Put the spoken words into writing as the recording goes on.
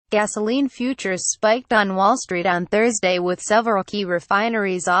Gasoline futures spiked on Wall Street on Thursday with several key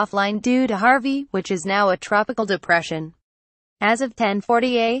refineries offline due to Harvey, which is now a tropical depression. As of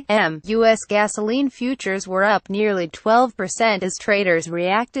 10:40 a.m., U.S. gasoline futures were up nearly 12% as traders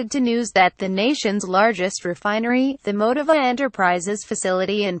reacted to news that the nation's largest refinery, the Motiva Enterprises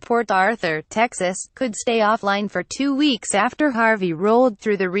facility in Port Arthur, Texas, could stay offline for 2 weeks after Harvey rolled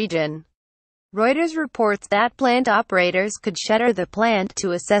through the region. Reuters reports that plant operators could shutter the plant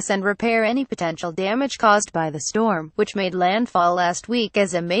to assess and repair any potential damage caused by the storm, which made landfall last week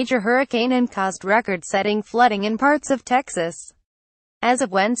as a major hurricane and caused record-setting flooding in parts of Texas. As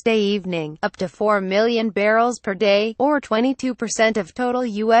of Wednesday evening, up to 4 million barrels per day, or 22% of total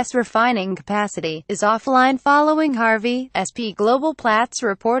U.S. refining capacity, is offline following Harvey, S&P Global Platts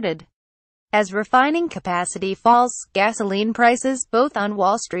reported. As refining capacity falls, gasoline prices, both on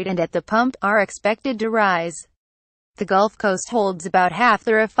Wall Street and at the pump, are expected to rise. The Gulf Coast holds about half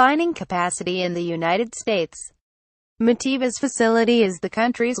the refining capacity in the United States. Motiva's facility is the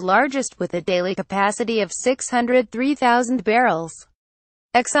country's largest with a daily capacity of 603,000 barrels.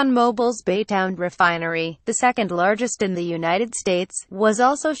 ExxonMobil's Baytown refinery, the second largest in the United States, was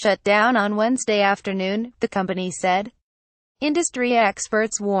also shut down on Wednesday afternoon, the company said. Industry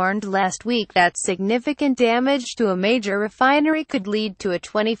experts warned last week that significant damage to a major refinery could lead to a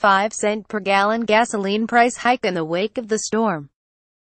 25-cent per gallon gasoline price hike in the wake of the storm.